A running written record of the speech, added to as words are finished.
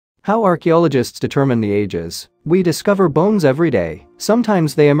How archaeologists determine the ages. We discover bones every day.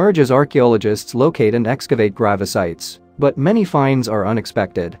 Sometimes they emerge as archaeologists locate and excavate gravesites. But many finds are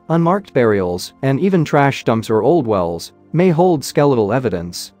unexpected. Unmarked burials, and even trash dumps or old wells, may hold skeletal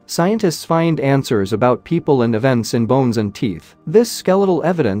evidence. Scientists find answers about people and events in bones and teeth. This skeletal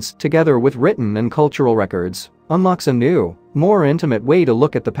evidence, together with written and cultural records, unlocks a new, more intimate way to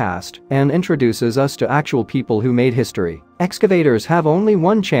look at the past and introduces us to actual people who made history. Excavators have only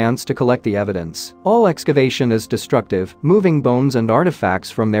one chance to collect the evidence. All excavation is destructive, moving bones and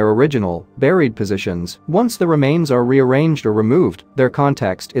artifacts from their original, buried positions. Once the remains are rearranged or removed, their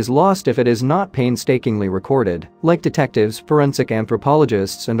context is lost if it is not painstakingly recorded. Like detectives, forensic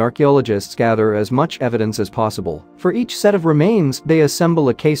anthropologists and archaeologists gather as much evidence as possible. For each set of remains, they assemble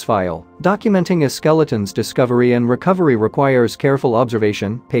a case file. Documenting a skeleton's discovery and recovery requires careful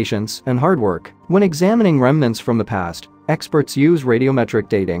observation, patience, and hard work. When examining remnants from the past, experts use radiometric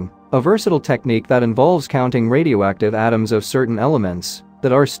dating, a versatile technique that involves counting radioactive atoms of certain elements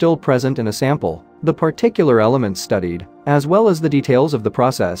that are still present in a sample. The particular elements studied, as well as the details of the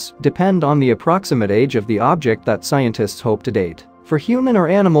process, depend on the approximate age of the object that scientists hope to date. For human or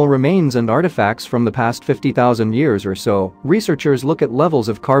animal remains and artifacts from the past 50,000 years or so, researchers look at levels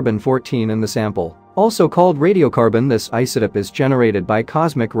of carbon-14 in the sample. Also called radiocarbon, this isotope is generated by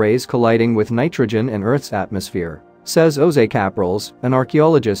cosmic rays colliding with nitrogen in Earth's atmosphere, says Jose Caprals, an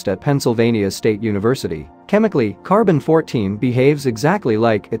archaeologist at Pennsylvania State University. Chemically, carbon-14 behaves exactly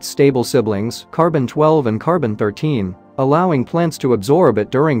like its stable siblings, carbon-12 and carbon-13, allowing plants to absorb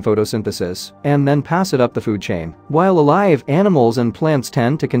it during photosynthesis and then pass it up the food chain. While alive, animals and plants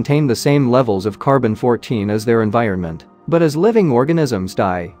tend to contain the same levels of carbon-14 as their environment. But as living organisms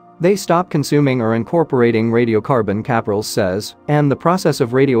die, they stop consuming or incorporating radiocarbon, Caprals says, and the process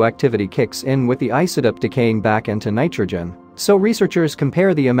of radioactivity kicks in with the isotope decaying back into nitrogen. So researchers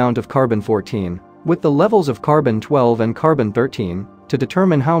compare the amount of carbon-14 with the levels of carbon-12 and carbon-13 to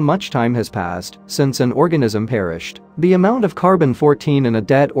determine how much time has passed since an organism perished. The amount of carbon-14 in a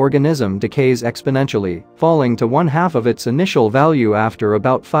dead organism decays exponentially, falling to 1/2 of its initial value after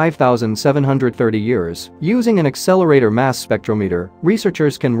about 5,730 years. Using an accelerator mass spectrometer,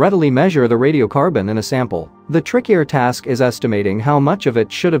 researchers can readily measure the radiocarbon in a sample. The trickier task is estimating how much of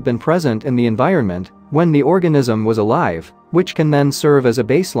it should have been present in the environment when the organism was alive, which can then serve as a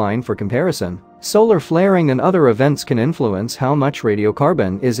baseline for comparison. Solar flaring and other events can influence how much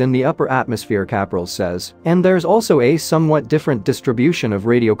radiocarbon is in the upper atmosphere, Caprals says, and there's also a somewhat different distribution of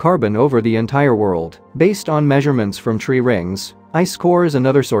radiocarbon over the entire world. Based on measurements from tree rings, ice cores and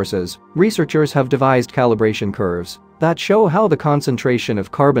other sources, researchers have devised calibration curves that show how the concentration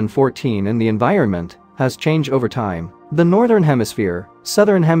of carbon-14 in the environment has changed over time. The northern hemisphere,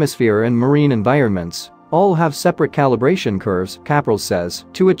 southern hemisphere and marine environments all have separate calibration curves, Caprals says,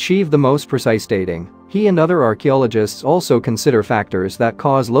 to achieve the most precise dating. He and other archaeologists also consider factors that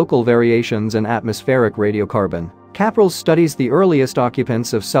cause local variations in atmospheric radiocarbon. Caprals studies the earliest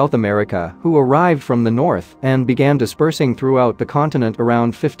occupants of South America who arrived from the north and began dispersing throughout the continent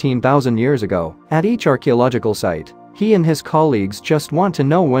around 15,000 years ago. At each archaeological site, he and his colleagues just want to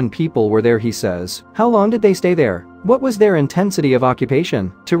know when people were there, he says. How long did they stay there? What was their intensity of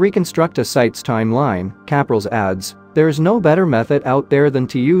occupation? To reconstruct a site's timeline, Caprals adds, there's no better method out there than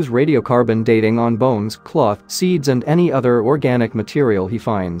to use radiocarbon dating on bones, cloth, seeds and any other organic material he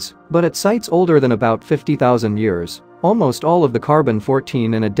finds. But at sites older than about 50,000 years, almost all of the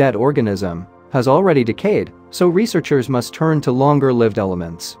carbon-14 in a dead organism has already decayed, so researchers must turn to longer-lived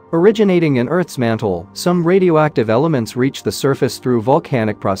elements. Originating in Earth's mantle, some radioactive elements reach the surface through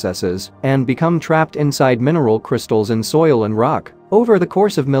volcanic processes and become trapped inside mineral crystals in soil and rock. Over the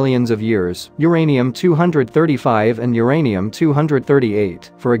course of millions of years, uranium-235 and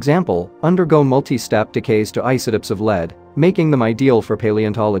uranium-238, for example, undergo multi-step decays to isotopes of lead, making them ideal for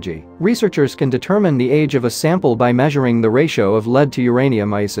paleontology. Researchers can determine the age of a sample by measuring the ratio of lead to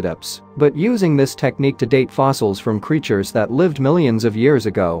uranium isotopes, but using this technique to date fossils from creatures that lived millions of years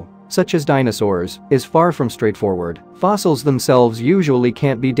ago, such as dinosaurs, is far from straightforward. Fossils themselves usually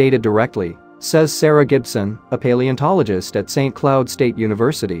can't be dated directly, says Sarah Gibson, a paleontologist at St. Cloud State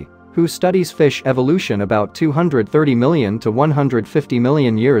University, who studies fish evolution about 230 million to 150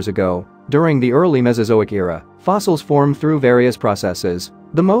 million years ago. During the early Mesozoic era, fossils form through various processes,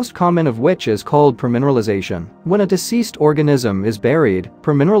 the most common of which is called permineralization. When a deceased organism is buried,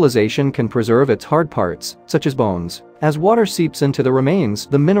 permineralization can preserve its hard parts, such as bones. As water seeps into the remains,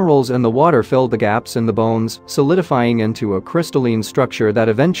 the minerals and the water fill the gaps in the bones, solidifying into a crystalline structure that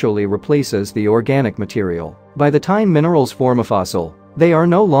eventually replaces the organic material. By the time minerals form a fossil, They are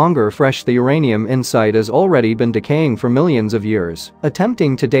no longer fresh. The uranium inside has already been decaying for millions of years.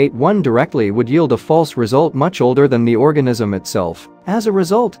 Attempting to date one directly would yield a false result much older than the organism itself. As a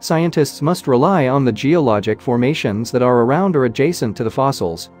result, scientists must rely on the geologic formations that are around or adjacent to the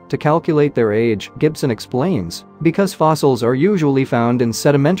fossils to calculate their age, Gibson explains. Because fossils are usually found in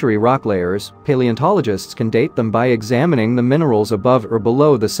sedimentary rock layers, paleontologists can date them by examining the minerals above or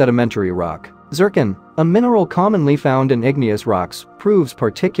below the sedimentary rock. Zircon, a mineral commonly found in igneous rocks, proves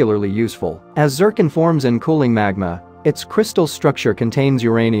particularly useful. As zircon forms in cooling magma, its crystal structure contains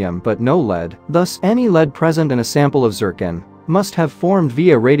uranium but no lead. Thus, any lead present in a sample of zircon must have formed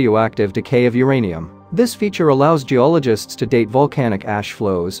via radioactive decay of uranium. This feature allows geologists to date volcanic ash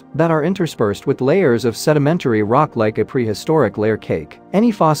flows that are interspersed with layers of sedimentary rock like a prehistoric layer cake.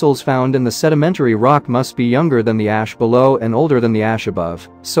 Any fossils found in the sedimentary rock must be younger than the ash below and older than the ash above.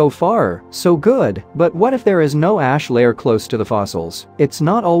 So far, so good. But what if there is no ash layer close to the fossils? It's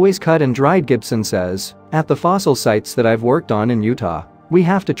not always cut and dried, Gibson says. At the fossil sites that I've worked on in Utah, we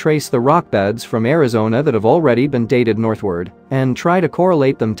have to trace the rock beds from Arizona that have already been dated northward and try to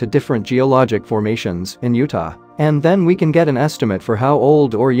correlate them to different geologic formations in Utah. And then we can get an estimate for how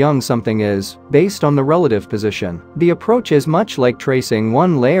old or young something is based on the relative position. The approach is much like tracing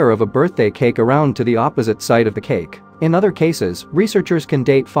one layer of a birthday cake around to the opposite side of the cake. In other cases, researchers can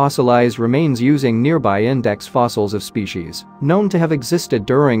date fossilized remains using nearby index fossils of species known to have existed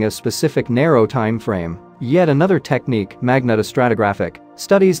during a specific narrow time frame. Yet another technique, magnetostratigraphic,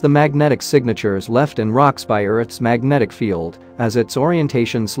 studies the magnetic signatures left in rocks by Earth's magnetic field as its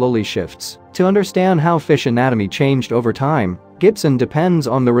orientation slowly shifts. To understand how fish anatomy changed over time, Gibson depends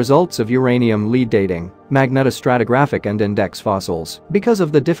on the results of uranium lead dating, magnetostratigraphic and index fossils. Because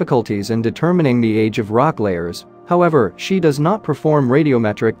of the difficulties in determining the age of rock layers, however, she does not perform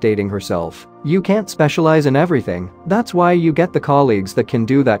radiometric dating herself. You can't specialize in everything. That's why you get the colleagues that can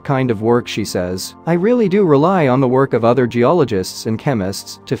do that kind of work, she says. I really do rely on the work of other geologists and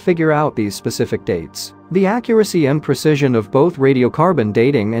chemists to figure out these specific dates. The accuracy and precision of both radiocarbon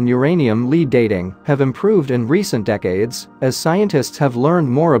dating and uranium lead dating have improved in recent decades as scientists have learned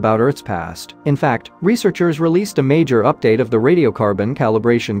more about Earth's past. In fact, researchers released a major update of the radiocarbon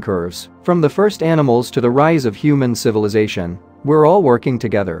calibration curves. From the first animals to the rise of human civilization, we're all working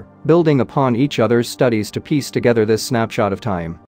together, building upon each other's studies to piece together this snapshot of time.